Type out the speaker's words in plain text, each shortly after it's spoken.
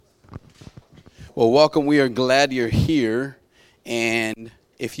Well, welcome. We are glad you're here. And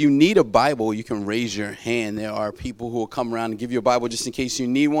if you need a Bible, you can raise your hand. There are people who will come around and give you a Bible just in case you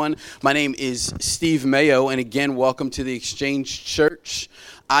need one. My name is Steve Mayo. And again, welcome to the Exchange Church.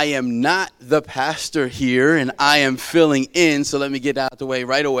 I am not the pastor here, and I am filling in. So let me get out of the way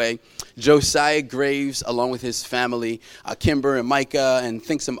right away. Josiah Graves, along with his family, Kimber and Micah, and I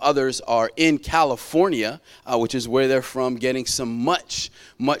think some others, are in California, which is where they're from, getting some much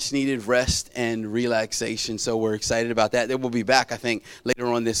needed rest and relaxation. So we're excited about that. They will be back, I think, later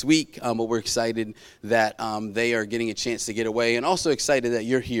on this week, but we're excited that they are getting a chance to get away, and also excited that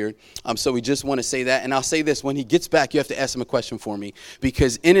you're here. So we just want to say that. And I'll say this: when he gets back, you have to ask him a question for me,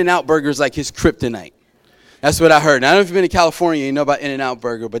 because In-N-Out Burger is like his kryptonite. That's what I heard. Now, I don't know if you've been to California, you know about In-N-Out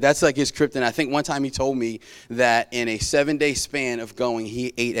Burger, but that's like his kryptonite. I think one time he told me that in a 7-day span of going,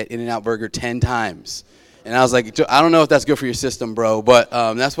 he ate at In-N-Out Burger 10 times. And I was like, I don't know if that's good for your system, bro, but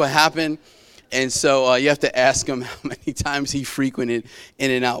that's what happened. And so you have to ask him how many times he frequented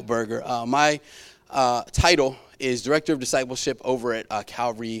In-N-Out Burger. My title is Director of Discipleship over at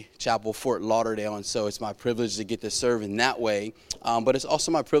Calvary Chapel, Fort Lauderdale, and so it's my privilege to get to serve in that way. But it's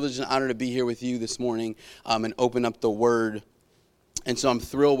also my privilege and honor to be here with you this morning and open up the Word. And so I'm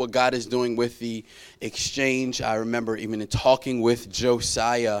thrilled what God is doing with the Exchange. I remember even in talking with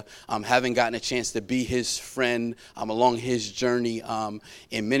Josiah, having gotten a chance to be his friend along his journey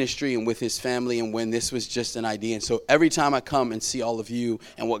in ministry and with his family, and when this was just an idea. And so every time I come and see all of you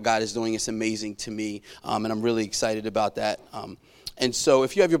and what God is doing, it's amazing to me, and I'm really excited about that. And so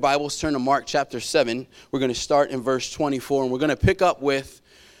if you have your Bibles, turn to Mark chapter 7. We're going to start in verse 24, and we're going to pick up with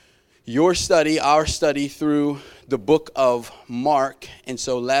your study, our study through the book of Mark. And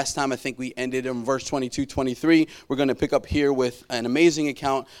so last time I think we ended in verse 22, 23. We're going to pick up here with an amazing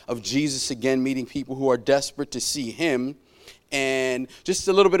account of Jesus again meeting people who are desperate to see him. And just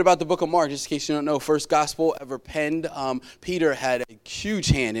a little bit about the book of Mark, just in case you don't know, first gospel ever penned. Peter had a huge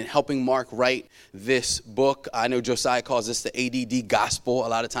hand in helping Mark write this book. I know Josiah calls this the ADD gospel. A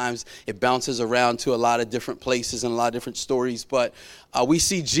lot of times it bounces around to a lot of different places and a lot of different stories. But we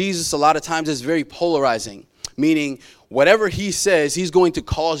see Jesus a lot of times as very polarizing, meaning whatever he says, he's going to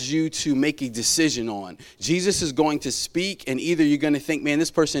cause you to make a decision on. Jesus is going to speak, and either you're going to think, man, this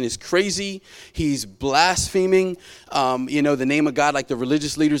person is crazy, he's blaspheming, the name of God, like the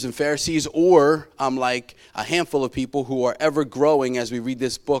religious leaders and Pharisees, or like a handful of people who are ever growing as we read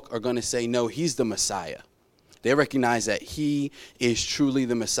this book are going to say, no, he's the Messiah. They recognize that he is truly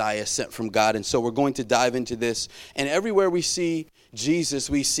the Messiah sent from God. And so we're going to dive into this. And everywhere we see Jesus,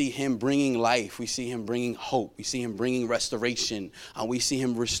 we see him bringing life. We see him bringing hope. We see him bringing restoration. We see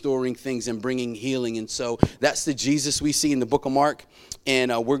him restoring things and bringing healing. And so that's the Jesus we see in the book of Mark.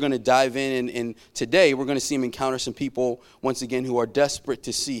 And we're going to dive in. And today we're going to see him encounter some people, once again, who are desperate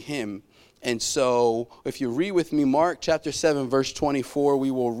to see him. And so if you read with me, Mark chapter 7, verse 24, we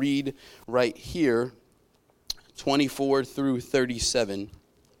will read right here, 24 through 37.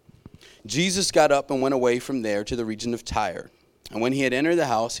 Jesus got up and went away from there to the region of Tyre. And when he had entered the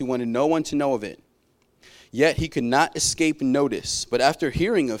house, he wanted no one to know of it. Yet he could not escape notice. But after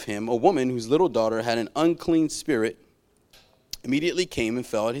hearing of him, a woman whose little daughter had an unclean spirit immediately came and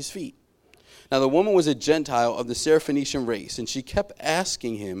fell at his feet. Now the woman was a Gentile of the Syrophoenician race, and she kept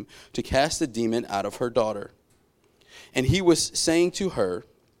asking him to cast the demon out of her daughter. And he was saying to her,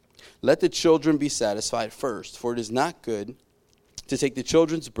 let the children be satisfied first, for it is not good to take the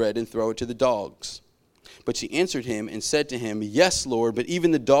children's bread and throw it to the dogs. But she answered him and said to him, yes, Lord, but even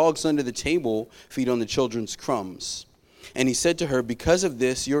the dogs under the table feed on the children's crumbs. And he said to her, because of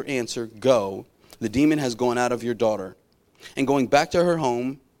this, your answer, go, the demon has gone out of your daughter. And going back to her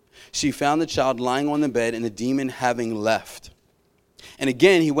home, she found the child lying on the bed and the demon having left. And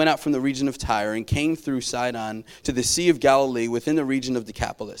again, he went out from the region of Tyre and came through Sidon to the Sea of Galilee within the region of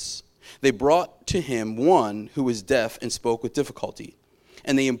Decapolis. They brought to him one who was deaf and spoke with difficulty,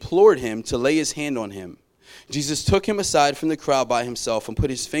 and they implored him to lay his hand on him. Jesus took him aside from the crowd by himself and put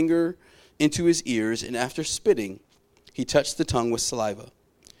his finger into his ears, and after spitting, he touched the tongue with saliva.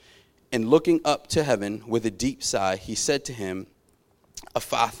 And looking up to heaven with a deep sigh, he said to him,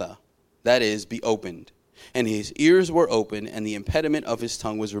 Ephphatha, that is, be opened. And his ears were opened, and the impediment of his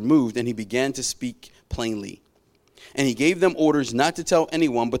tongue was removed, and he began to speak plainly. And he gave them orders not to tell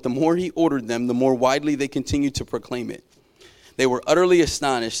anyone, but the more he ordered them, the more widely they continued to proclaim it. They were utterly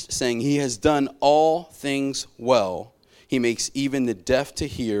astonished, saying, he has done all things well. He makes even the deaf to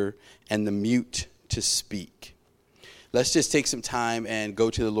hear and the mute to speak. Let's just take some time and go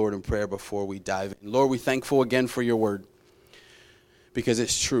to the Lord in prayer before we dive in. Lord, we're thankful again for your word, because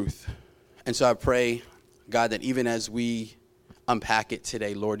it's truth. And so I pray, God, that even as we unpack it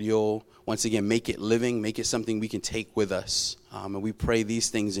today, Lord, you'll once again make it living, make it something we can take with us. And we pray these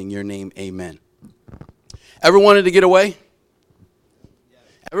things in your name, amen. Ever wanted to get away?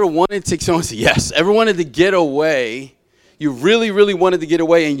 Ever wanted to, someone say yes, ever wanted to get away? You really, really wanted to get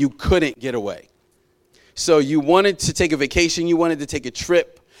away and you couldn't get away. So you wanted to take a vacation, you wanted to take a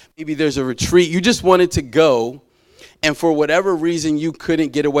trip, maybe there's a retreat, you just wanted to go, and for whatever reason you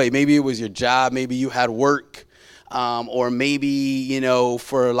couldn't get away. Maybe it was your job, maybe you had work, or maybe,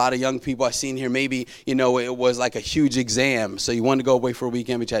 for a lot of young people I've seen here, maybe, it was like a huge exam. So you wanted to go away for a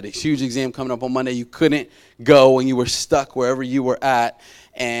weekend, but you had a huge exam coming up on Monday. You couldn't go and you were stuck wherever you were at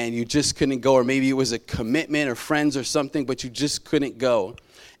and you just couldn't go. Or maybe it was a commitment or friends or something, but you just couldn't go.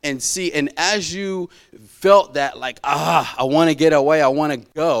 And as you felt that like, I want to get away, I want to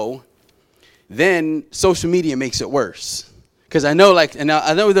go, then social media makes it worse. Because I know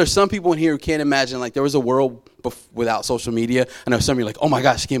there's some people in here who can't imagine, like, there was a world without social media. I know some of you are like, oh my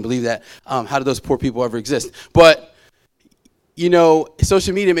gosh, I can't believe that. How did those poor people ever exist? But,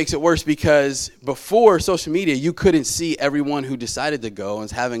 social media makes it worse because before social media, you couldn't see everyone who decided to go and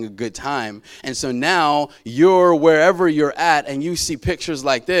was having a good time. And so now you're wherever you're at and you see pictures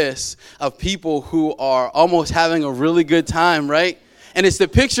like this of people who are almost having a really good time, right? And it's the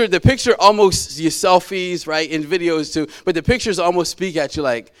picture almost, your selfies, right, in videos too, but the pictures almost speak at you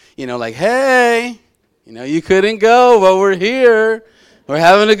like, hey, you couldn't go, but we're here. We're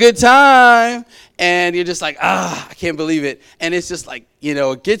having a good time. And you're just like, I can't believe it. And it's just like,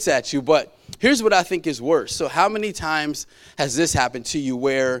 it gets at you. But here's what I think is worse. So how many times has this happened to you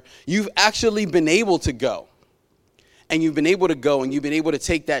where you've actually been able to go? And you've been able to go and you've been able to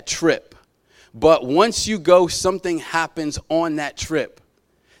take that trip. But once you go, something happens on that trip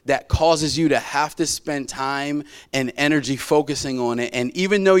that causes you to have to spend time and energy focusing on it. And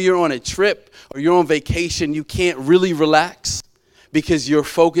even though you're on a trip or you're on vacation, you can't really relax because you're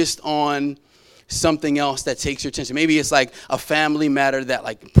focused on something else that takes your attention. Maybe it's like a family matter that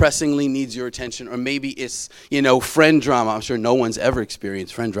like pressingly needs your attention, or maybe it's, friend drama. I'm sure no one's ever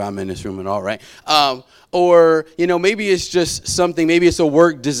experienced friend drama in this room at all, right? Or, maybe it's just something, maybe it's a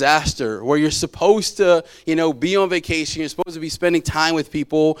work disaster where you're supposed to, be on vacation. You're supposed to be spending time with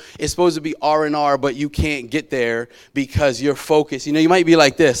people. It's supposed to be R&R, but you can't get there because you're focused. You might be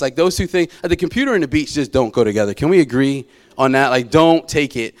like this, like those two things, the computer and the beach just don't go together. Can we agree on that? Like, don't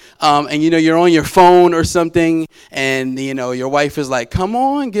take it. And you're on your phone or something and, your wife is like, come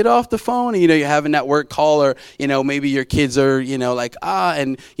on, get off the phone. And, you're having that work call or, maybe your kids are, like,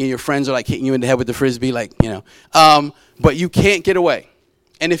 and your friends are like hitting you in the head with the Frisbee, like, but you can't get away.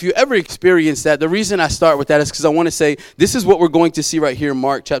 And if you ever experience that, the reason I start with that is because I want to say this is what we're going to see right here in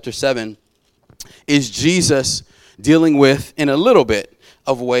Mark chapter 7 is Jesus dealing with, in a little bit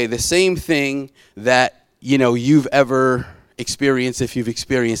of a way, the same thing that, you've ever experienced if you've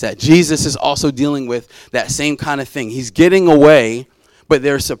experienced that. Jesus is also dealing with that same kind of thing. He's getting away, but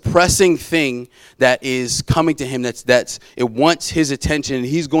there's a pressing thing that is coming to him it wants his attention, and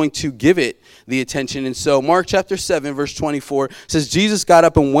he's going to give it the attention. And so Mark chapter 7, verse 24 says, Jesus got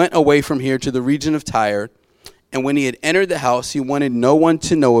up and went away from here to the region of Tyre. And when he had entered the house, he wanted no one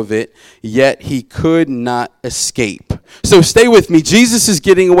to know of it, yet he could not escape. So stay with me. Jesus is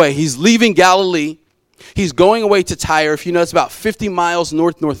getting away. He's leaving Galilee. He's going away to Tyre. If you know, it's about 50 miles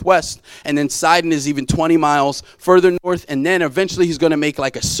northwest, and then Sidon is even 20 miles further north, and then eventually he's going to make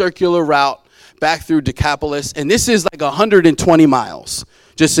like a circular route back through Decapolis, and this is like 120 miles,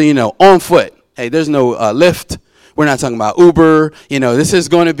 just so you know, on foot. Hey, there's no Lyft. We're not talking about Uber. This is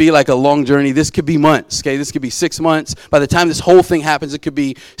going to be like a long journey. This could be months, okay? This could be 6 months. By the time this whole thing happens, it could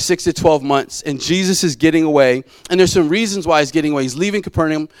be 6 to 12 months. And Jesus is getting away. And there's some reasons why he's getting away. He's leaving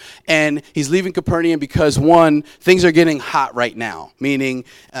Capernaum. And he's leaving Capernaum because, one, things are getting hot right now. Meaning,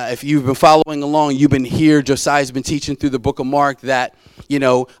 if you've been following along, you've been here. Josiah's been teaching through the book of Mark that,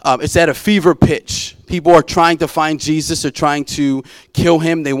 it's at a fever pitch. People are trying to find Jesus. They're trying to kill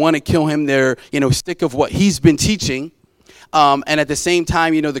him. They want to kill him. They're, sick of what he's been teaching. And at the same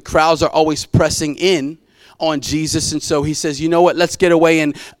time, the crowds are always pressing in on Jesus. And so he says, you know what, let's get away.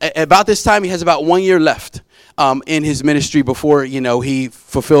 And about this time, he has about 1 year left in his ministry before, he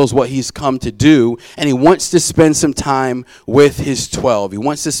fulfills what he's come to do. And he wants to spend some time with his 12. He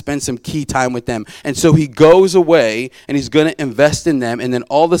wants to spend some key time with them. And so he goes away and he's going to invest in them. And then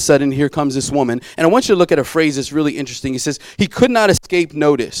all of a sudden, here comes this woman. And I want you to look at a phrase that's really interesting. He says, he could not escape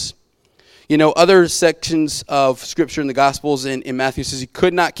notice. Other sections of scripture in the Gospels in Matthew says he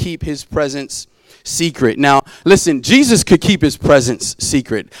could not keep his presence secret. Now, listen, Jesus could keep his presence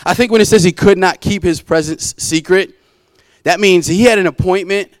secret. I think when it says he could not keep his presence secret, that means he had an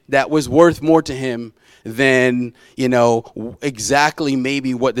appointment that was worth more to him than, exactly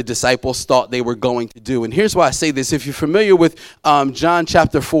maybe what the disciples thought they were going to do. And here's why I say this. If you're familiar with John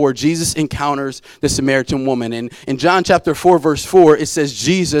chapter 4, Jesus encounters the Samaritan woman. And in John chapter 4, verse 4, it says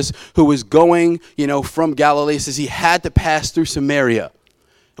Jesus, who was going, from Galilee, says he had to pass through Samaria.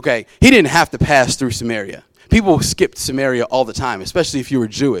 Okay, he didn't have to pass through Samaria. People skipped Samaria all the time, especially if you were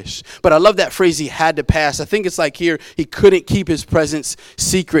Jewish. But I love that phrase, he had to pass. I think it's like here, he couldn't keep his presence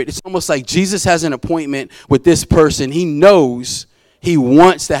secret. It's almost like Jesus has an appointment with this person. He knows he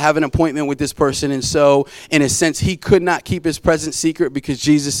wants to have an appointment with this person. And so, in a sense, he could not keep his presence secret because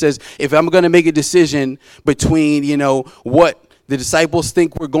Jesus says, if I'm going to make a decision between, what the disciples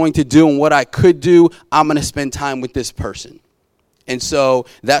think we're going to do and what I could do, I'm going to spend time with this person. And so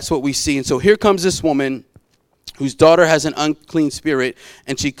that's what we see. And so here comes this woman whose daughter has an unclean spirit,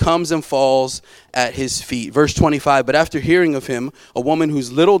 and she comes and falls at his feet. Verse 25, but after hearing of him, a woman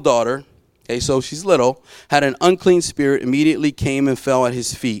whose little daughter, okay, so she's little, had an unclean spirit, immediately came and fell at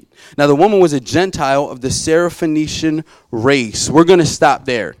his feet. Now the woman was a Gentile of the Syrophoenician race. We're going to stop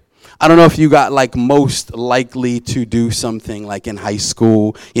there. I don't know if you got like most likely to do something like in high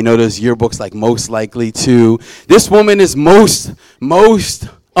school, those yearbooks like most likely to. This woman is most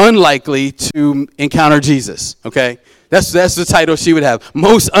unlikely to encounter Jesus, okay? That's the title she would have.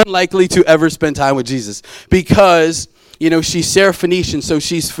 Most unlikely to ever spend time with Jesus because, she's Syrophoenician, so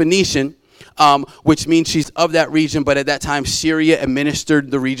she's Phoenician, which means she's of that region, but at that time Syria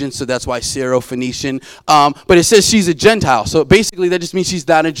administered the region, so that's why Syrophoenician. But it says she's a Gentile, so basically that just means she's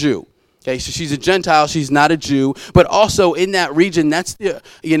not a Jew. Okay, so she's a Gentile, she's not a Jew, but also in that region, that's the,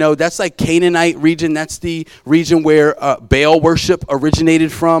 that's like Canaanite region. That's the region where Baal worship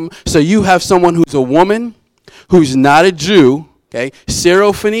originated from. So you have someone who's a woman, who's not a Jew, okay,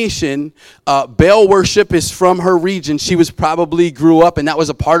 Syrophoenician. Baal worship is from her region. She was probably grew up, and that was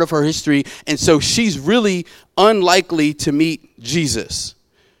a part of her history. And so she's really unlikely to meet Jesus.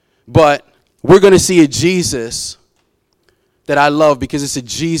 But we're going to see a Jesus that I love because it's a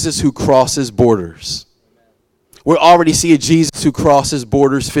Jesus who crosses borders. We already see a Jesus who crosses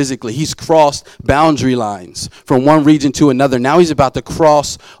borders physically. He's crossed boundary lines from one region to another. Now he's about to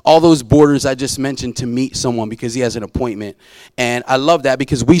cross all those borders I just mentioned to meet someone because he has an appointment. And I love that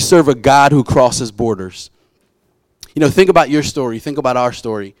because we serve a God who crosses borders. Think about your story. Think about our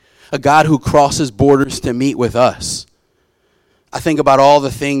story. A God who crosses borders to meet with us. I think about all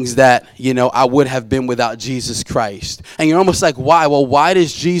the things that, I would have been without Jesus Christ. And you're almost like, why? Well, why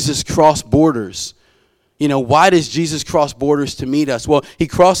does Jesus cross borders? Why does Jesus cross borders to meet us? Well, he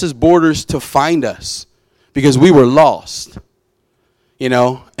crosses borders to find us because we were lost.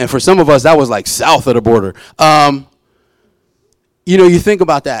 And for some of us, that was like south of the border. You think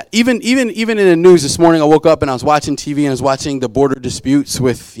about that. Even in the news this morning, I woke up and I was watching TV and I was watching the border disputes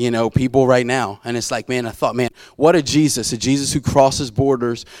with, people right now. And it's like, man, I thought, man, what a Jesus who crosses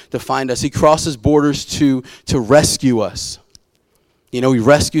borders to find us. He crosses borders to rescue us. He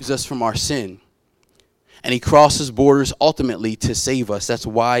rescues us from our sin. And he crosses borders ultimately to save us. That's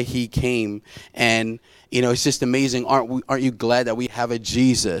why he came. And, it's just amazing. Aren't you glad that we have a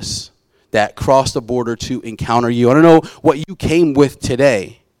Jesus that crossed the border to encounter you? I don't know what you came with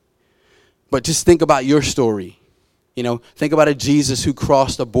today, but just think about your story. Think about a Jesus who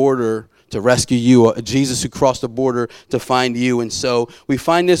crossed the border to rescue you, a Jesus who crossed the border to find you. And so we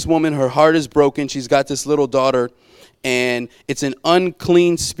find this woman, her heart is broken. She's got this little daughter, and it's an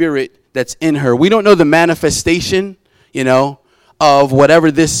unclean spirit that's in her. We don't know the manifestation, of whatever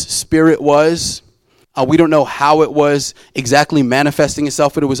this spirit was. We don't know how it was exactly manifesting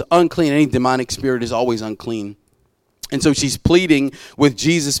itself, but it was unclean. Any demonic spirit is always unclean. And so she's pleading with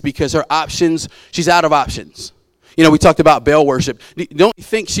Jesus because she's out of options. We talked about Baal worship. Don't you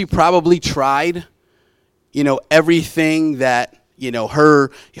think she probably tried, everything that, her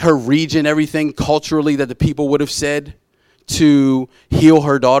region, everything culturally that the people would have said to heal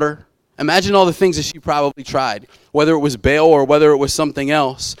her daughter? Imagine all the things that she probably tried, whether it was Baal or whether it was something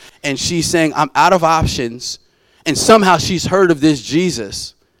else. And she's saying, I'm out of options. And somehow she's heard of this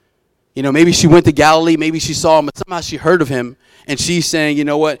Jesus. Maybe she went to Galilee, maybe she saw him, but somehow she heard of him. And she's saying, you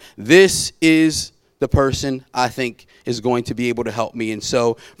know what? This is the person I think is going to be able to help me. And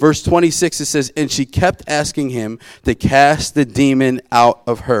so verse 26, it says, and she kept asking him to cast the demon out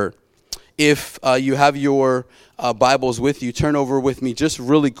of her. If you have your Bibles with you, turn over with me just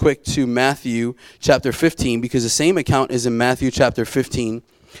really quick to Matthew chapter 15, because the same account is in Matthew chapter 15.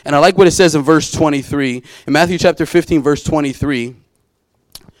 And I like what it says in verse 23. In Matthew chapter 15, verse 23, it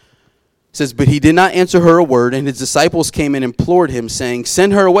says, but he did not answer her a word, and his disciples came and implored him, saying,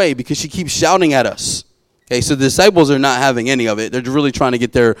 send her away, because she keeps shouting at us. Okay, so the disciples are not having any of it. They're really trying to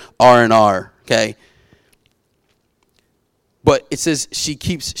get their R&R, okay? But it says she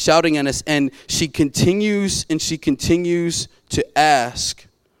keeps shouting at us, and she continues to ask.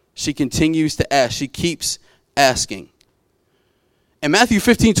 She continues to ask. She keeps asking. And Matthew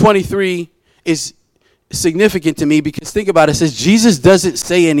 15:23 is significant to me because think about it. It says Jesus doesn't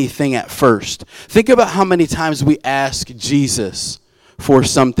say anything at first. Think about how many times we ask Jesus for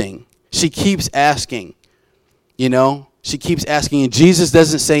something. She keeps asking, She keeps asking, and Jesus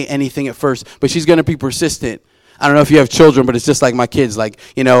doesn't say anything at first, but she's going to be persistent. I don't know if you have children, but it's just like my kids.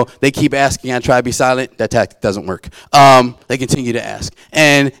 They keep asking. I try to be silent. That tactic doesn't work. They continue to ask.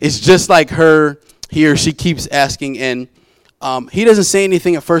 And it's just like her here. She keeps asking, and he doesn't say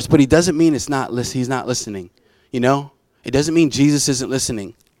anything at first, but he doesn't mean he's not listening. It doesn't mean Jesus isn't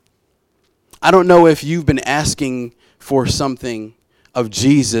listening. I don't know if you've been asking for something of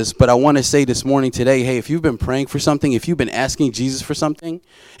Jesus, but I want to say this morning today, hey, if you've been praying for something, if you've been asking Jesus for something,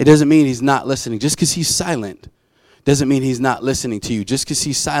 it doesn't mean he's not listening. Just because he's silent doesn't mean he's not listening to you. Just because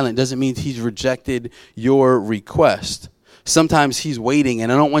he's silent doesn't mean he's rejected your request. Sometimes he's waiting,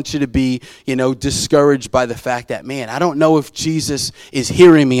 and I don't want you to be, discouraged by the fact that, man, I don't know if Jesus is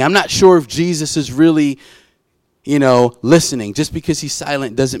hearing me. I'm not sure if Jesus is really, listening. Just because he's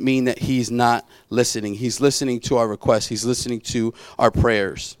silent doesn't mean that he's not listening. He's listening to our requests. He's listening to our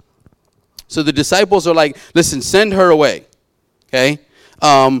prayers. So the disciples are like, listen, send her away, okay?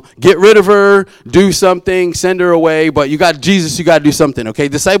 Get rid of her, do something, send her away, but you got Jesus, you got to do something, okay?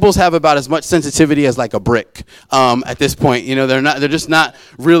 Disciples have about as much sensitivity as like a brick at this point. They're just not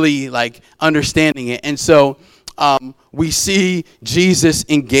really like understanding it. And so we see Jesus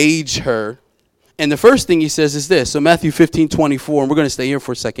engage her. And the first thing he says is this. So Matthew 15:24, and we're going to stay here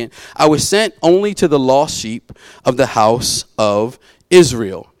for a second. I was sent only to the lost sheep of the house of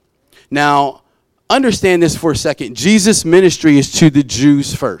Israel. Now, understand this for a second. Jesus' ministry is to the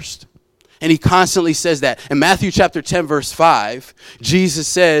Jews first. And he constantly says that. In Matthew chapter 10, verse 5, Jesus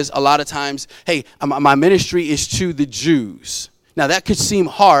says a lot of times, hey, my ministry is to the Jews. Now, that could seem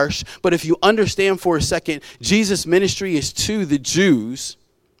harsh, but if you understand for a second, Jesus' ministry is to the Jews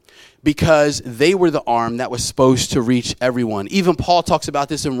because they were the arm that was supposed to reach everyone. Even Paul talks about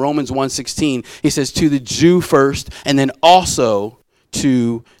this in Romans 1:16. He says to the Jew first, and then also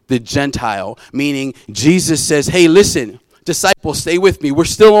to the Gentile, meaning Jesus says, hey, listen, disciples, stay with me. We're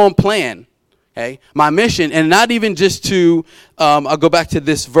still on plan. Okay, my mission, and not even just to, I'll go back to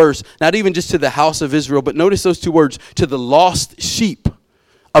this verse, not even just to the house of Israel, but notice those two words, to the lost sheep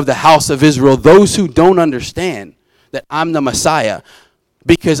of the house of Israel, those who don't understand that I'm the Messiah,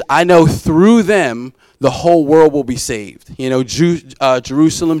 because I know through them the whole world will be saved.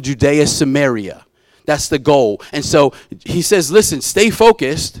 Jerusalem, Judea, Samaria. That's the goal. And so he says, listen, stay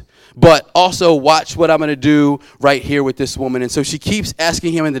focused, but also watch what I'm going to do right here with this woman. And so she keeps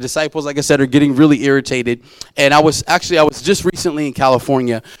asking him, and the disciples, like I said, are getting really irritated. And I was just recently in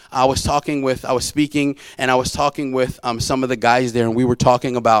California. I was speaking, and I was talking with some of the guys there, and we were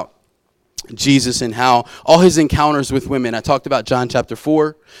talking about Jesus and how all his encounters with women. I talked about John chapter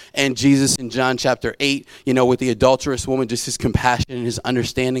 4 and Jesus in John chapter 8, with the adulterous woman, just his compassion and his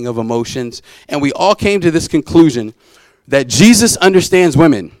understanding of emotions. And we all came to this conclusion that Jesus understands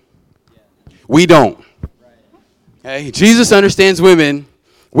women. We don't. Okay? Jesus understands women.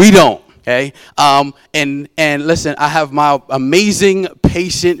 We don't. Okay. And listen, I have my amazing,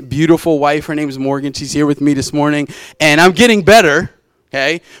 patient, beautiful wife. Her name is Morgan. She's here with me this morning, and I'm getting better.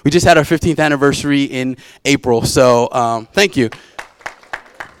 Okay, we just had our 15th anniversary in April, so thank you.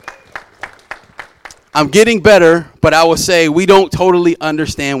 I'm getting better, but I will say we don't totally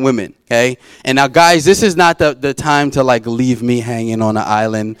understand women, okay? And now, guys, this is not the time to, leave me hanging on an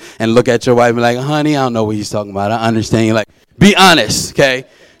island and look at your wife and be like, honey, I don't know what he's talking about. I understand you. Be honest, okay?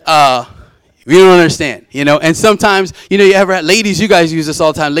 We don't understand, and sometimes, you ever had ladies, you guys use this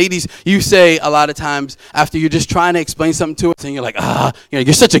all the time. Ladies, you say a lot of times after you're just trying to explain something to us and you're like,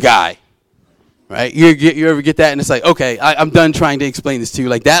 you're such a guy, right? You ever get that? And it's like, okay, I'm done trying to explain this to you.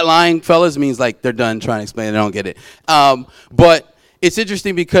 That line, fellas, means they're done trying to explain it. I don't get it. But it's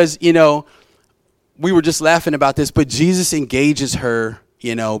interesting because, we were just laughing about this, but Jesus engages her,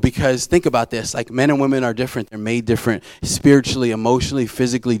 because think about this, men and women are different. They're made different spiritually, emotionally,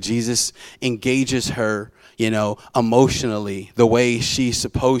 physically. Jesus engages her, emotionally the way she's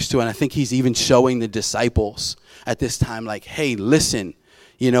supposed to. And I think he's even showing the disciples at this time, hey, listen,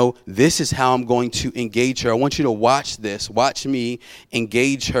 this is how I'm going to engage her. I want you to watch this. Watch me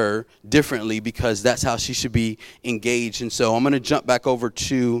engage her differently because that's how she should be engaged. And so I'm going to jump back over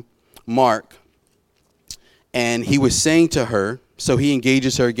to Mark. And he was saying to her, so he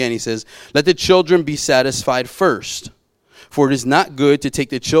engages her again. He says, let the children be satisfied first, for it is not good to take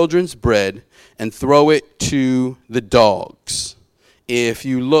the children's bread and throw it to the dogs. If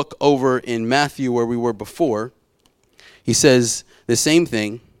you look over in Matthew where we were before, he says the same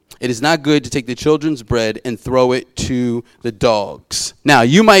thing. It is not good to take the children's bread and throw it to the dogs. Now,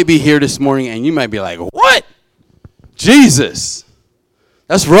 you might be here this morning and you might be like, what? Jesus,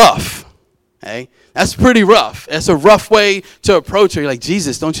 that's rough. Hey, that's pretty rough. That's a rough way to approach her. You're like,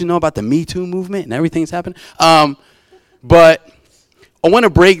 Jesus, don't you know about the Me Too movement and everything's happening? But I want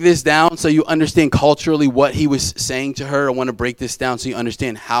to break this down so you understand culturally what he was saying to her. I want to break this down so you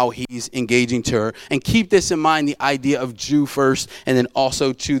understand how he's engaging to her. And keep this in mind, the idea of Jew first and then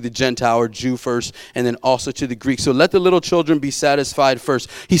also to the Gentile, or Jew first and then also to the Greek. So let the little children be satisfied first.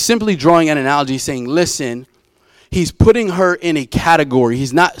 He's simply drawing an analogy saying, listen, he's putting her in a category.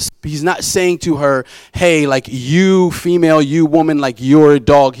 He's not saying to her, hey, like you female, you woman, like you're a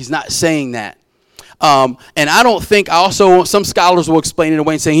dog. He's not saying that. And I don't think, some scholars will explain it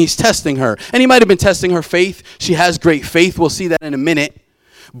away and saying he's testing her. And he might have been testing her faith. She has great faith. We'll see that in a minute.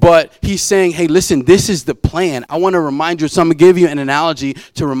 But he's saying, hey, listen, this is the plan. I want to remind you. So I'm going to give you an analogy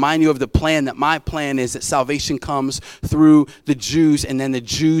to remind you of the plan, that my plan is that salvation comes through the Jews, and then the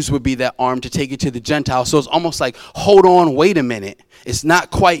Jews would be that arm to take it to the Gentiles. So it's almost like, hold on, wait a minute. It's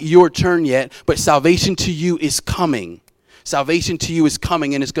not quite your turn yet, but salvation to you is coming. Salvation to you is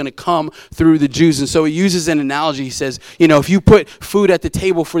coming, and it's going to come through the Jews. And so he uses an analogy. He says, if you put food at the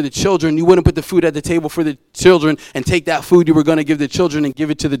table for the children, you wouldn't put the food at the table for the children and take that food you were going to give the children and give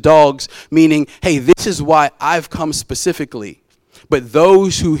it to the dogs, meaning, hey, this is why I've come specifically. But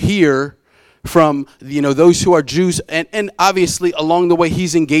those who hear from, those who are Jews, and obviously along the way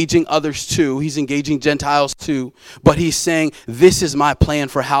he's engaging others too. He's engaging Gentiles too. But he's saying, this is my plan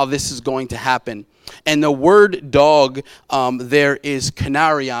for how this is going to happen. And the word dog, there is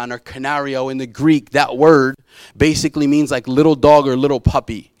canarion or canario in the Greek. That word basically means like little dog or little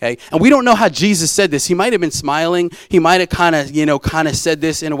puppy. Okay, and we don't know how Jesus said this. He might have been smiling. He might have kind of said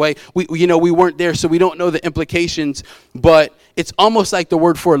this in a way. We weren't there, so we don't know the implications. But it's almost like the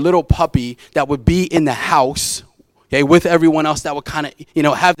word for a little puppy that would be in the house, okay, with everyone else, that would kind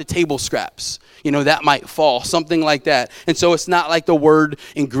of, have the table scraps. That might fall, something like that. And so it's not like the word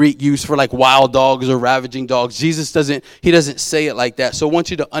in Greek used for like wild dogs or ravaging dogs. Jesus doesn't say it like that. So I want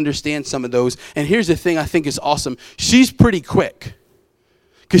you to understand some of those. And here's the thing I think is awesome. She's pretty quick,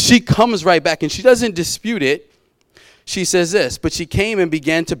 because she comes right back and she doesn't dispute it. She says this, but she came and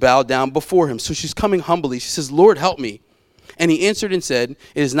began to bow down before him. So she's coming humbly. She says, Lord, help me. And he answered and said,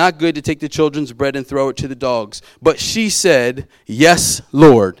 it is not good to take the children's bread and throw it to the dogs. But she said, yes,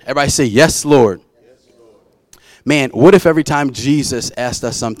 Lord. Everybody say, yes, Lord. Yes, Lord. Man, what if every time Jesus asked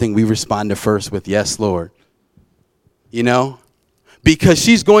us something, we responded first with, yes, Lord? Because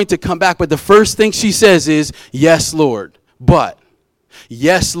she's going to come back. But the first thing she says is, yes, Lord. But,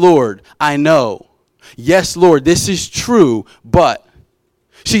 yes, Lord, I know. Yes, Lord, this is true, but.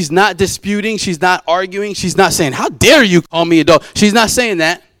 She's not disputing. She's not arguing. She's not saying, how dare you call me a dog? She's not saying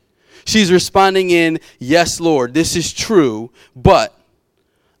that. She's responding in, yes, Lord, this is true, but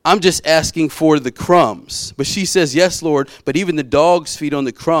I'm just asking for the crumbs. But she says, yes, Lord, but even the dogs feed on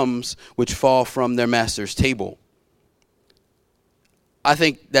the crumbs which fall from their master's table. I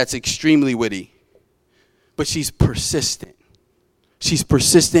think that's extremely witty, but she's persistent. She's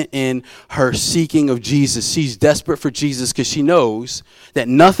persistent in her seeking of Jesus. She's desperate for Jesus because she knows that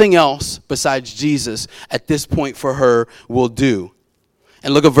nothing else besides Jesus at this point for her will do.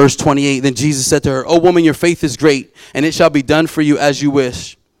 And look at verse 28. Then Jesus said to her, O woman, your faith is great, and it shall be done for you as you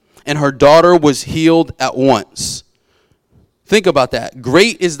wish. And her daughter was healed at once. Think about that.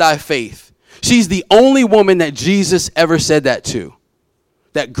 Great is thy faith. She's the only woman that Jesus ever said that to.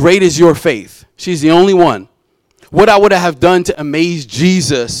 That great is your faith. She's the only one. What I would have done to amaze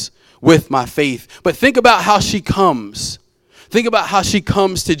Jesus with my faith. But think about how she comes. Think about how she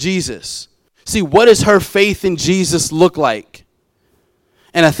comes to Jesus. See, what does her faith in Jesus look like?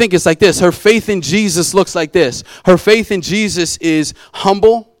 And I think it's like this. Her faith in Jesus looks like this. Her faith in Jesus is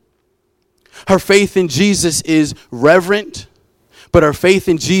humble. Her faith in Jesus is reverent. But her faith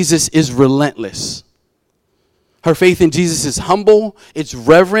in Jesus is relentless. Her faith in Jesus is humble, it's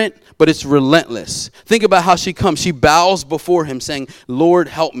reverent, but it's relentless. Think about how she comes. She bows before him saying, Lord,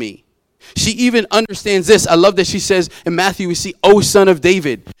 help me. She even understands this. I love that she says in Matthew, we see, O son of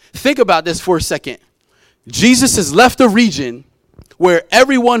David. Think about this for a second. Jesus has left a region where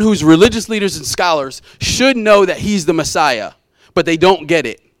everyone who's religious leaders and scholars should know that he's the Messiah, but they don't get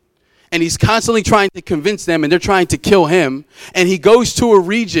it. And he's constantly trying to convince them, and they're trying to kill him. And he goes to a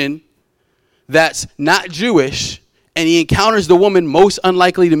region that's not Jewish, And he encounters the woman most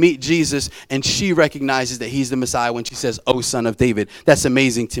unlikely to meet Jesus, and she recognizes that he's the Messiah when she says, "Oh, son of David." That's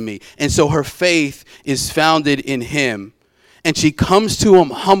amazing to me. And so her faith is founded in him. And she comes to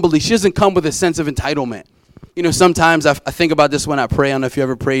him humbly. She doesn't come with a sense of entitlement. You know, sometimes I think about this when I pray. I don't know if you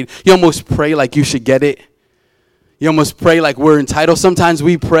ever prayed. You almost pray like you should get it. You almost pray like we're entitled. Sometimes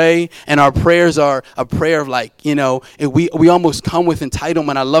we pray, and our prayers are a prayer of like, you know, we almost come with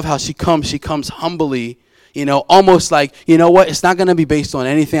entitlement. I love how she comes. She comes humbly. You know, almost like, you know what, it's not going to be based on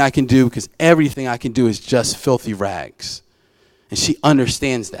anything I can do because everything I can do is just filthy rags. And she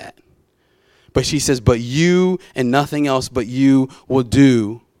understands that. But she says, but you and nothing else but you will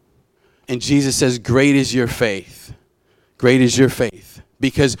do. And Jesus says, great is your faith. Great is your faith.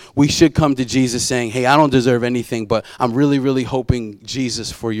 Because we should come to Jesus saying, hey, I don't deserve anything, but I'm really, really hoping, Jesus,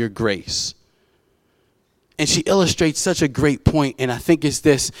 for your grace. And she illustrates such a great point, and I think it's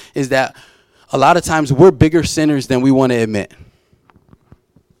this, is that a lot of times we're bigger sinners than we want to admit.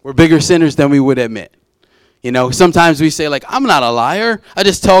 We're bigger sinners than we would admit. You know, sometimes we say like, I'm not a liar. I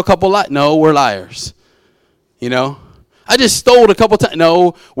just tell a couple lies. No, we're liars. You know, I just stole a couple times.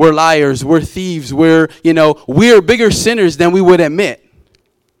 No, we're liars. We're thieves. We're bigger sinners than we would admit.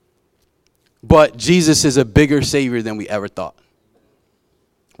 But Jesus is a bigger Savior than we ever thought.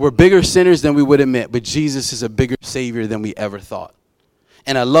 We're bigger sinners than we would admit, but Jesus is a bigger Savior than we ever thought.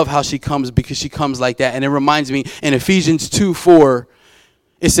 And I love how she comes because she comes like that. And it reminds me in Ephesians 2:4,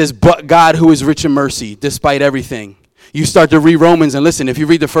 it says, but God who is rich in mercy, despite everything. You start to read Romans, and listen, if you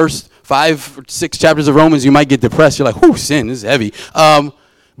read the first 5 or 6 chapters of Romans, you might get depressed. You're like, whew, sin, this is heavy.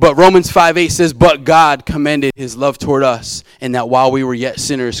 But Romans 5:8 says, but God commended his love toward us, and that while we were yet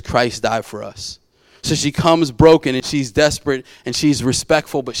sinners, Christ died for us. So she comes broken, and she's desperate, and she's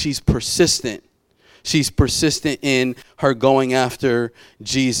respectful, but she's persistent. She's persistent in her going after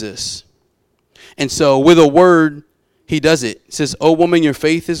Jesus. And so with a word, he does it. It says, "O woman, your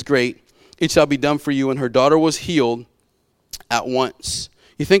faith is great. It shall be done for you." And her daughter was healed at once.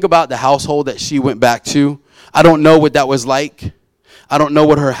 You think about the household that she went back to. I don't know what that was like. I don't know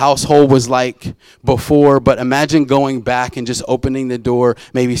what her household was like before, but imagine going back and just opening the door,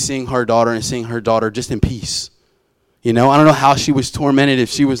 maybe seeing her daughter and seeing her daughter just in peace. You know, I don't know how she was tormented, if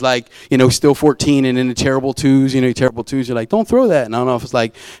she was like, you know, still 14 and in the terrible twos, you're like, don't throw that. And I don't know if it's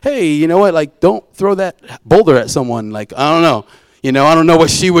like, hey, you know what, like, don't throw that boulder at someone. Like, I don't know. You know, I don't know what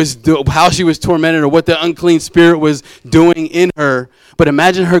she was how she was tormented or what the unclean spirit was doing in her. But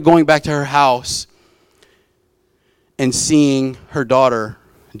imagine her going back to her house and seeing her daughter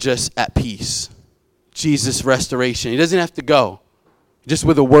just at peace. Jesus' restoration. He doesn't have to go. Just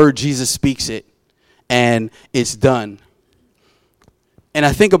with a word, Jesus speaks it. And it's done. And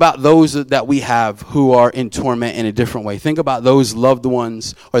I think about those that we have who are in torment in a different way. Think about those loved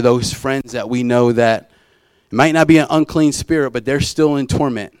ones or those friends that we know that it might not be an unclean spirit, but they're still in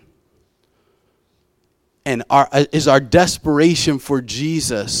torment. And is our desperation for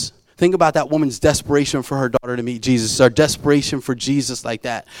Jesus. Think about that woman's desperation for her daughter to meet Jesus. Our desperation for Jesus like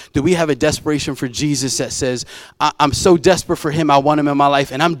that. Do we have a desperation for Jesus that says, I'm so desperate for him, I want him in my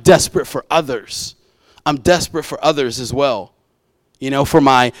life, and I'm desperate for others. I'm desperate for others as well. You know, for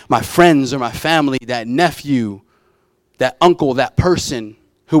my friends or my family, that nephew, that uncle, that person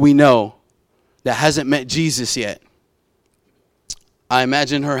who we know that hasn't met Jesus yet. I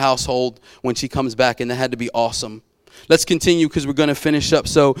imagine her household when she comes back, and that had to be awesome. Let's continue because we're going to finish up.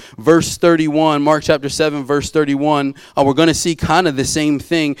 So verse 31, Mark chapter 7, verse 31, we're going to see kind of the same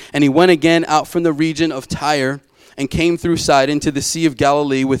thing. And he went again out from the region of Tyre and came through Sidon into the Sea of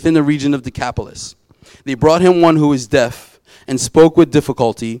Galilee within the region of Decapolis. They brought him one who was deaf and spoke with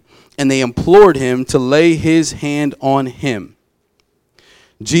difficulty, and they implored him to lay his hand on him.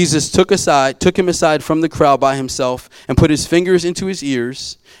 Jesus took him aside from the crowd by himself and put his fingers into his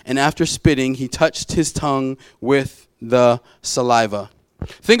ears, and after spitting, he touched his tongue with the saliva.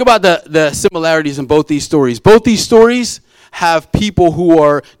 Think about the similarities in both these stories. Both these stories have people who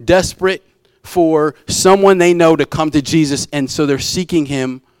are desperate for someone they know to come to Jesus, and so they're seeking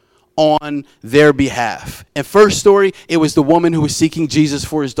him on their behalf. In first story, it was the woman who was seeking Jesus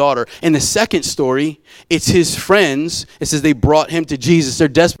for his daughter. In the second story, it's his friends. It says they brought him to Jesus. They're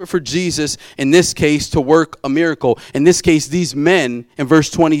desperate for Jesus, in this case, to work a miracle. In this case, these men in verse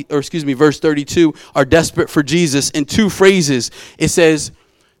 32 are desperate for Jesus. In two phrases, it says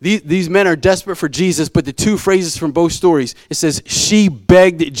these men are desperate for Jesus, but the two phrases from both stories, it says she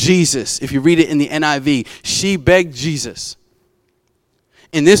begged Jesus. If you read it in the NIV, she begged Jesus.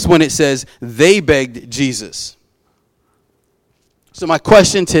 In this one, it says they begged Jesus. So my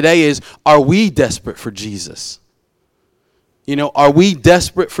question today is, are we desperate for Jesus? Are we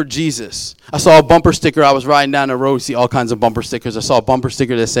desperate for Jesus? I saw a bumper sticker. I was riding down the road, see all kinds of bumper stickers. I saw a bumper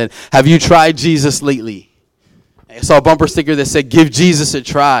sticker that said, "Have you tried Jesus lately?" I saw a bumper sticker that said, "Give Jesus a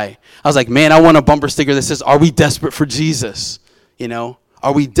try." I was like, man, I want a bumper sticker that says, "Are we desperate for Jesus?"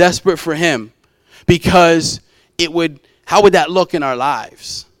 Are we desperate for him? Because how would that look in our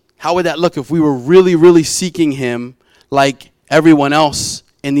lives? How would that look if we were really, really seeking him like everyone else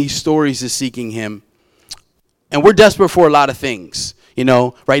in these stories is seeking him? And we're desperate for a lot of things.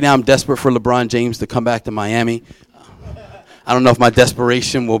 Right now I'm desperate for LeBron James to come back to Miami. I don't know if my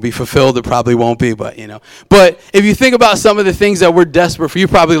desperation will be fulfilled. It probably won't be, but But if you think about some of the things that we're desperate for, you're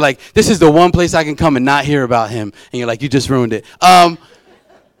probably like, this is the one place I can come and not hear about him. And you're like, you just ruined it.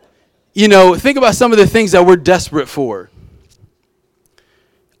 Think about some of the things that we're desperate for.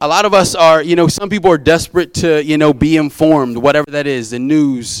 A lot of us are, some people are desperate to, be informed, whatever that is, the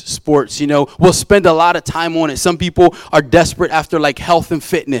news, sports, we'll spend a lot of time on it. Some people are desperate after like health and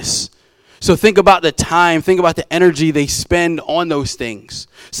fitness. So think about the time, think about the energy they spend on those things.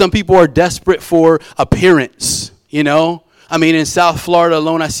 Some people are desperate for appearance, in South Florida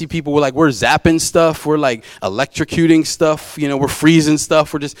alone, I see people we're zapping stuff. We're like electrocuting stuff. We're freezing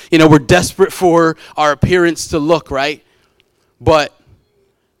stuff. We're just, we're desperate for our appearance to look right. But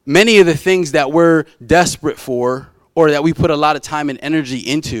many of the things that we're desperate for or that we put a lot of time and energy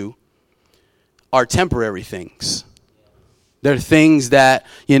into are temporary things. They're things that,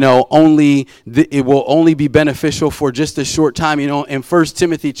 it will only be beneficial for just a short time. In 1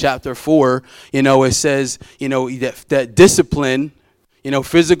 Timothy chapter 4, it says, that discipline,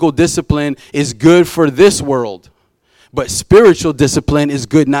 physical discipline is good for this world. But spiritual discipline is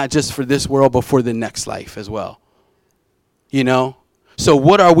good not just for this world, but for the next life as well. So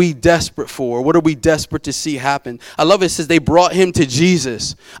what are we desperate for? What are we desperate to see happen? I love it says they brought him to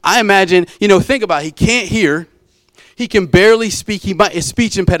Jesus. I imagine, think about it. He can't hear. He can barely speak. His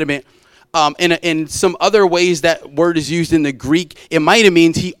speech impediment. In some other ways that word is used in the Greek, it might have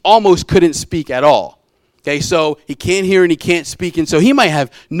means he almost couldn't speak at all. Okay, so he can't hear and he can't speak. And so he might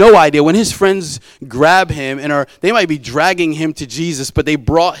have no idea. When his friends grab him they might be dragging him to Jesus, but they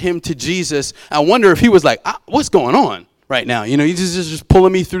brought him to Jesus. I wonder if he was like, what's going on right now? He's just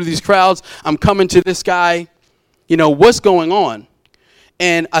pulling me through these crowds. I'm coming to this guy. What's going on?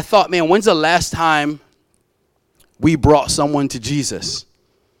 And I thought, man, when's the last time we brought someone to Jesus?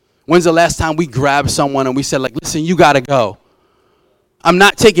 When's the last time we grabbed someone and we said, like, listen, you got to go. I'm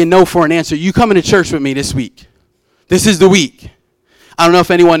not taking no for an answer. You coming to church with me this week. This is the week. I don't know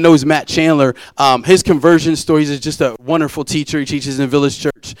if anyone knows Matt Chandler. His conversion stories is just a wonderful teacher. He teaches in Village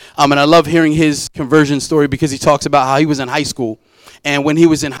Church. And I love hearing his conversion story because he talks about how he was in high school. And when he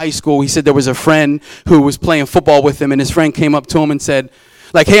was in high school, he said there was a friend who was playing football with him. And his friend came up to him and said,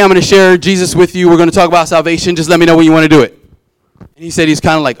 like, hey, I'm going to share Jesus with you. We're going to talk about salvation. Just let me know when you want to do it. And he said he's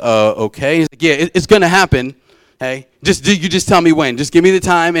kind of like, okay. He's like, yeah, it's going to happen. Hey, you just tell me when. Just give me the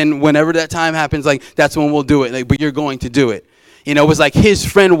time, and whenever that time happens, like, that's when we'll do it. Like, but you're going to do it. It was like his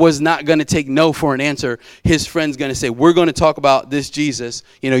friend was not going to take no for an answer. His friend's going to say, we're going to talk about this Jesus.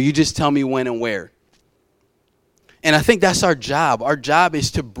 You just tell me when and where. And I think that's our job. Our job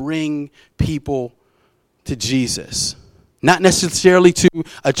is to bring people to Jesus. Not necessarily to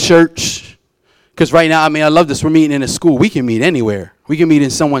a church, because right now, I love this. We're meeting in a school. We can meet anywhere. We can meet in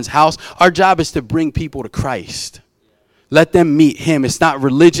someone's house. Our job is to bring people to Christ. Let them meet him. It's not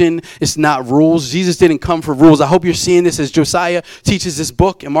religion. It's not rules. Jesus didn't come for rules. I hope you're seeing this as Josiah teaches this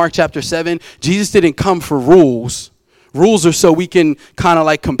book in Mark chapter 7. Jesus didn't come for rules. Rules are so we can kind of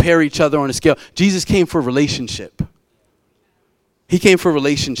like compare each other on a scale. Jesus came for relationship. He came for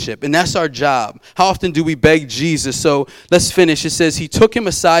relationship, and that's our job. How often do we beg Jesus? So let's finish. It says he took him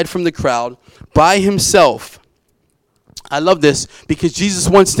aside from the crowd by himself. I love this because Jesus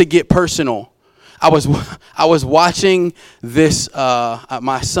wants to get personal. I was watching this.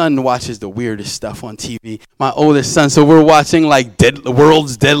 My son watches the weirdest stuff on TV. My oldest son. So we're watching like the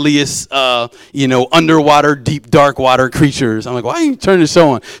world's deadliest, underwater, deep, dark water creatures. I'm like, why are you turning the show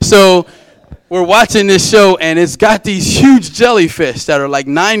on? So we're watching this show, and it's got these huge jellyfish that are like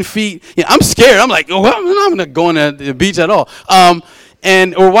 9 feet. I'm scared. I'm like, oh, I'm not going to go on the beach at all.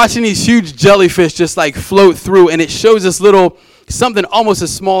 And we're watching these huge jellyfish just like float through, and it shows this little something almost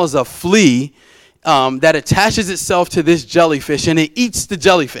as small as a flea that attaches itself to this jellyfish, and it eats the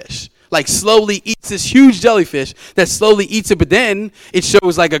jellyfish. Like slowly eats this huge jellyfish that slowly eats it. But then it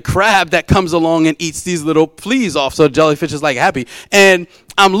shows like a crab that comes along and eats these little fleas off. So the jellyfish is like happy. And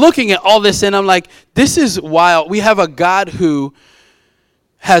I'm looking at all this and I'm like, this is wild. We have a God who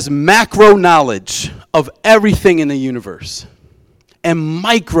has macro knowledge of everything in the universe and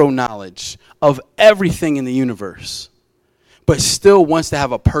micro knowledge of everything in the universe. but still wants to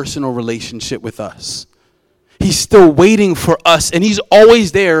have a personal relationship with us. He's still waiting for us, and he's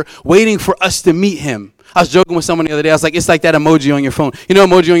always there waiting for us to meet him. I was joking with someone the other day. I was like, it's like that emoji on your phone. You know,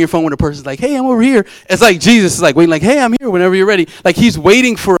 emoji on your phone when a person's like, hey, I'm over here. It's like Jesus is like waiting, like, hey, I'm here whenever you're ready. Like, he's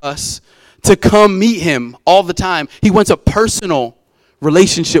waiting for us to come meet him all the time. He wants a personal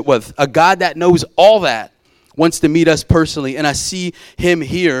relationship with a God that knows all that, wants to meet us personally. And I see him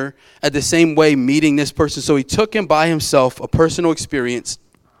here at the same way meeting this person. So he took him by himself, a personal experience.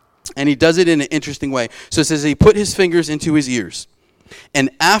 And he does it in an interesting way. So it says he put his fingers into his ears. And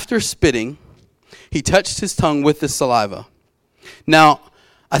after spitting, he touched his tongue with the saliva. Now,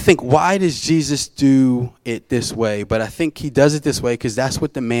 I think, why does Jesus do it this way? But I think he does it this way because that's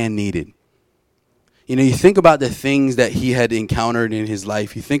what the man needed. You know, you think about the things that he had encountered in his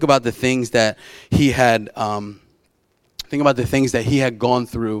life. You think about the things that he had gone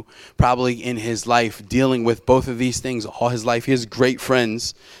through probably in his life, dealing with both of these things all his life. He has great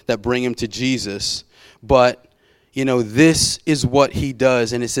friends that bring him to Jesus. But, you know, this is what he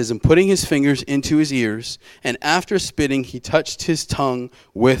does. And it says, and putting his fingers into his ears, and after spitting, he touched his tongue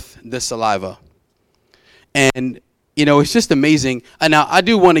with the saliva. And, you know, it's just amazing. And now I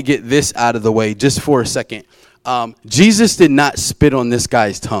do want to get this out of the way just for a second. Jesus did not spit on this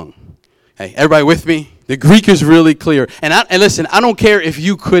guy's tongue. Hey, everybody with me? The Greek is really clear. And listen, I don't care if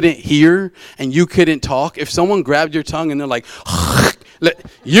you couldn't hear and you couldn't talk. If someone grabbed your tongue and they're like,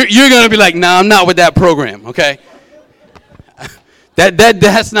 you're going to be like, nah, I'm not with that program, okay?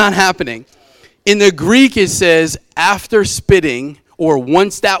 That's not happening. In the Greek, it says, after spitting, or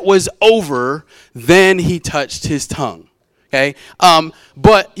once that was over, then he touched his tongue. Okay,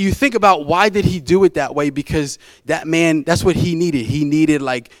 but you think about, why did he do it that way? Because that man, that's what he needed. He needed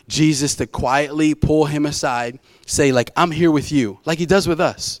like Jesus to quietly pull him aside, say like, I'm here with you, like he does with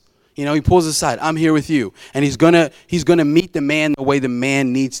us. You know, he pulls aside, I'm here with you. And he's gonna meet the man the way the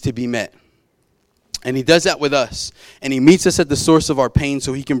man needs to be met. And he does that with us. And he meets us at the source of our pain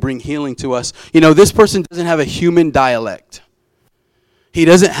so he can bring healing to us. You know, this person doesn't have a human dialect. He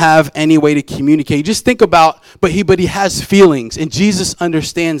doesn't have any way to communicate. Just think about, but he has feelings, and Jesus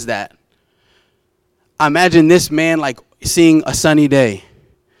understands that. I imagine this man like seeing a sunny day,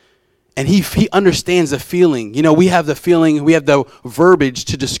 and he understands the feeling. You know, we have the feeling, we have the verbiage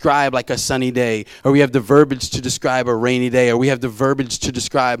to describe like a sunny day, or we have the verbiage to describe a rainy day, or we have the verbiage to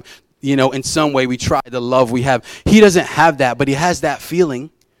describe, you know, in some way we try the love we have. He doesn't have that, but he has that feeling.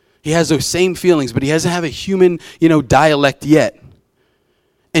 He has those same feelings, but he doesn't have a human, you know, dialect yet.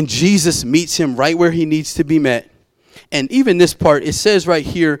 And Jesus meets him right where he needs to be met. And even this part, it says right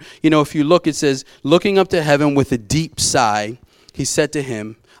here, you know, if you look, it says, looking up to heaven with a deep sigh, he said to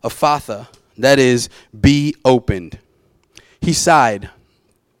him, Ephphatha, that is, be opened. He sighed.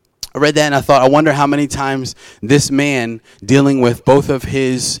 I read that and I thought, I wonder how many times this man dealing with both of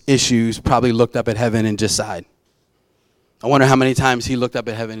his issues probably looked up at heaven and just sighed. I wonder how many times he looked up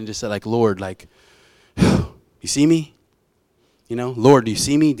at heaven and just said, like, Lord, like, you see me? You know, Lord, do you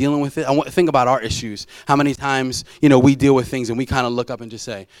see me dealing with it? I want to think about our issues. How many times, you know, we deal with things and we kind of look up and just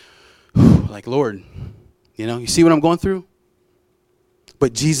say, like, Lord, you know, you see what I'm going through?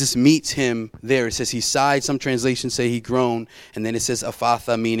 But Jesus meets him there. It says he sighed. Some translations say he groaned. And then it says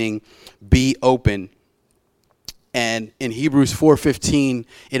Ephphatha, meaning be open. And in Hebrews 4:15,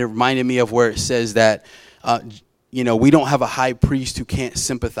 it reminded me of where it says that, you know, we don't have a high priest who can't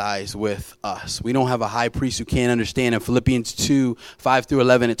sympathize with us. We don't have a high priest who can't understand. In Philippians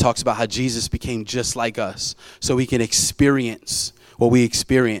 2:5-11, it talks about how Jesus became just like us so he can experience what we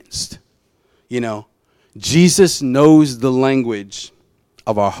experienced. You know, Jesus knows the language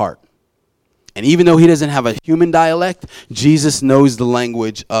of our heart. And even though he doesn't have a human dialect, Jesus knows the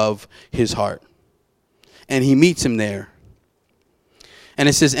language of his heart. And he meets him there. And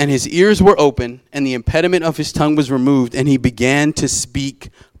it says, and his ears were open, and the impediment of his tongue was removed, and he began to speak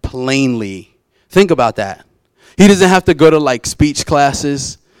plainly. Think about that. He doesn't have to go to like speech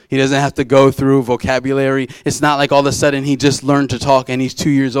classes. He doesn't have to go through vocabulary. It's not like all of a sudden he just learned to talk and he's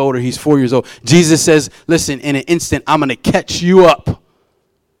 2 years old or he's 4 years old. Jesus says, listen, in an instant, I'm going to catch you up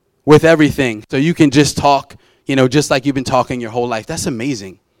with everything so you can just talk, you know, just like you've been talking your whole life. That's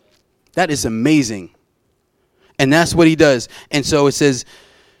amazing. That is amazing. And that's what he does. And so it says,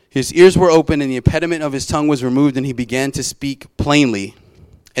 his ears were open and the impediment of his tongue was removed and he began to speak plainly.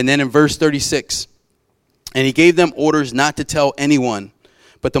 And then in verse 36, and he gave them orders not to tell anyone.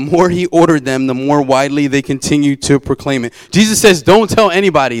 But the more he ordered them, the more widely they continued to proclaim it. Jesus says, don't tell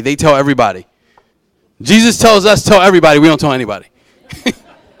anybody. They tell everybody. Jesus tells us, tell everybody. We don't tell anybody.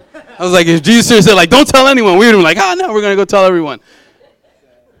 I was like, if Jesus said, like, don't tell anyone, we would be like, no, we're going to go tell everyone.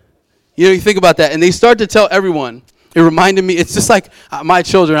 You know, you think about that. And they start to tell everyone. It reminded me, it's just like my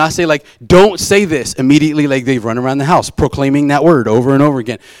children, I say like, don't say this. Immediately, like they run around the house proclaiming that word over and over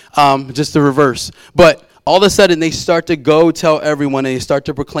again. Just the reverse. But all of a sudden, they start to go tell everyone, and they start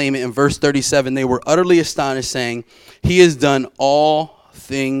to proclaim it. In verse 37, they were utterly astonished, saying, he has done all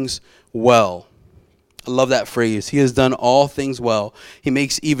things well. I love that phrase. He has done all things well. He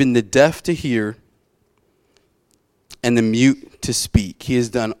makes even the deaf to hear and the mute to speak. He has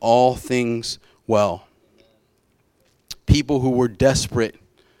done all things well. People who were desperate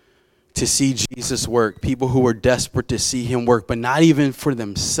to see Jesus work, people who were desperate to see him work, but not even for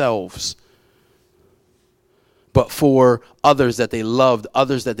themselves, but for others that they loved,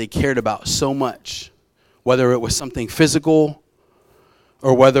 others that they cared about so much, whether it was something physical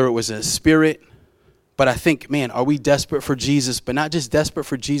or whether it was a spirit. But I think, man, are we desperate for Jesus, but not just desperate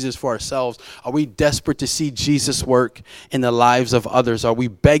for Jesus for ourselves? Are we desperate to see Jesus work in the lives of others? Are we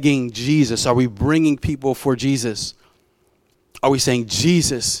begging Jesus? Are we bringing people for Jesus? Are we saying,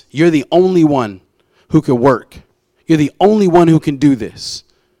 Jesus, you're the only one who can work. You're the only one who can do this.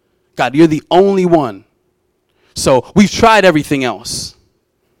 God, you're the only one. So we've tried everything else.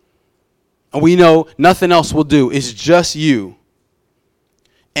 And we know nothing else will do. It's just you.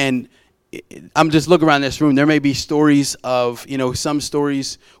 And I'm just looking around this room. There may be stories of, some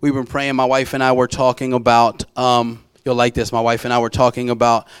stories we've been praying. My wife and I were talking about, you'll like this. My wife and I were talking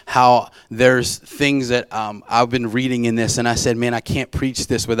about how there's things that I've been reading in this. And I said, man, I can't preach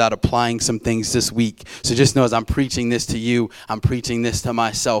this without applying some things this week. So just know as I'm preaching this to you, I'm preaching this to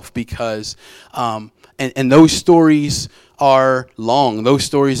myself because, and those stories are long. Those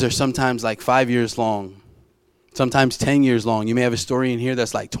stories are sometimes like 5 years long. Sometimes 10 years long. You may have a story in here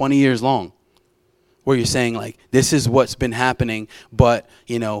that's like 20 years long where you're saying like, this is what's been happening, but,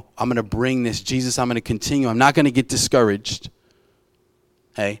 I'm going to bring this. Jesus, I'm going to continue. I'm not going to get discouraged.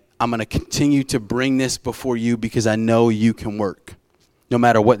 Hey, I'm going to continue to bring this before you because I know you can work no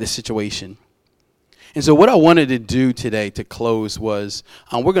matter what the situation. And so what I wanted to do today to close was,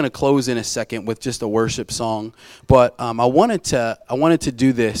 we're going to close in a second with just a worship song, but I wanted to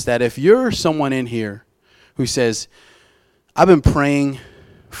do this, that if you're someone in here who says, I've been praying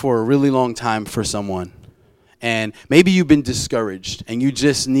for a really long time for someone, and maybe you've been discouraged and you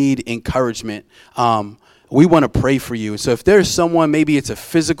just need encouragement, we want to pray for you. So if there's someone, maybe it's a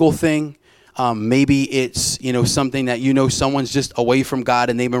physical thing, maybe it's, something that, someone's just away from God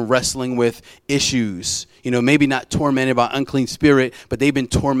and they've been wrestling with issues, maybe not tormented by unclean spirit, but they've been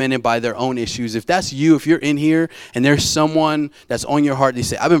tormented by their own issues. If that's you, if you're in here and there's someone that's on your heart, they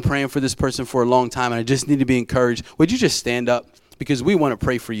say, I've been praying for this person for a long time and I just need to be encouraged. Would you just stand up? Because we want to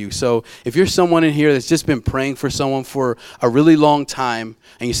pray for you. So if you're someone in here that's just been praying for someone for a really long time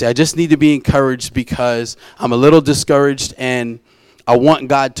and you say, I just need to be encouraged because I'm a little discouraged and I want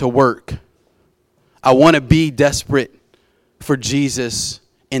God to work. I want to be desperate for Jesus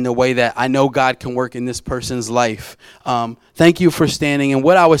in the way that I know God can work in this person's life. Thank you for standing. And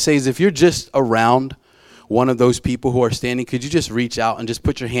what I would say is if you're just around one of those people who are standing, could you just reach out and just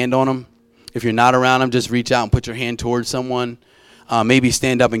put your hand on them? If you're not around them, just reach out and put your hand towards someone. Maybe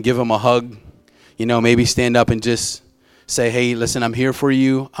stand up and give them a hug. Maybe stand up and just say, hey, listen, I'm here for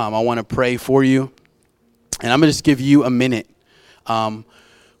you. I want to pray for you. And I'm going to just give you a minute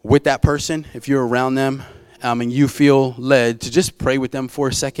with that person, if you're around them, and you feel led to just pray with them for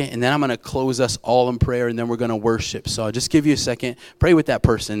a second. And then I'm going to close us all in prayer, and then we're going to worship. So I'll just give you a second. Pray with that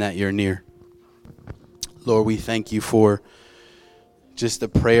person that you're near. Lord, we thank you for just the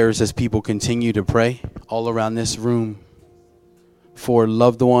prayers as people continue to pray all around this room for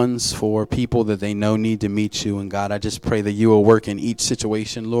loved ones, for people that they know need to meet you. And God, I just pray that you will work in each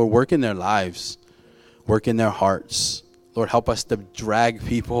situation. Lord, work in their lives, work in their hearts. Lord, help us to drag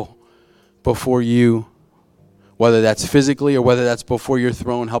people before you, whether that's physically or whether that's before your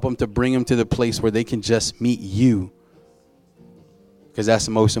throne. Help them to bring them to the place where they can just meet you, because that's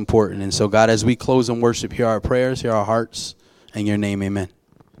the most important. And so, God, as we close and worship, hear our prayers, hear our hearts. In your name, amen.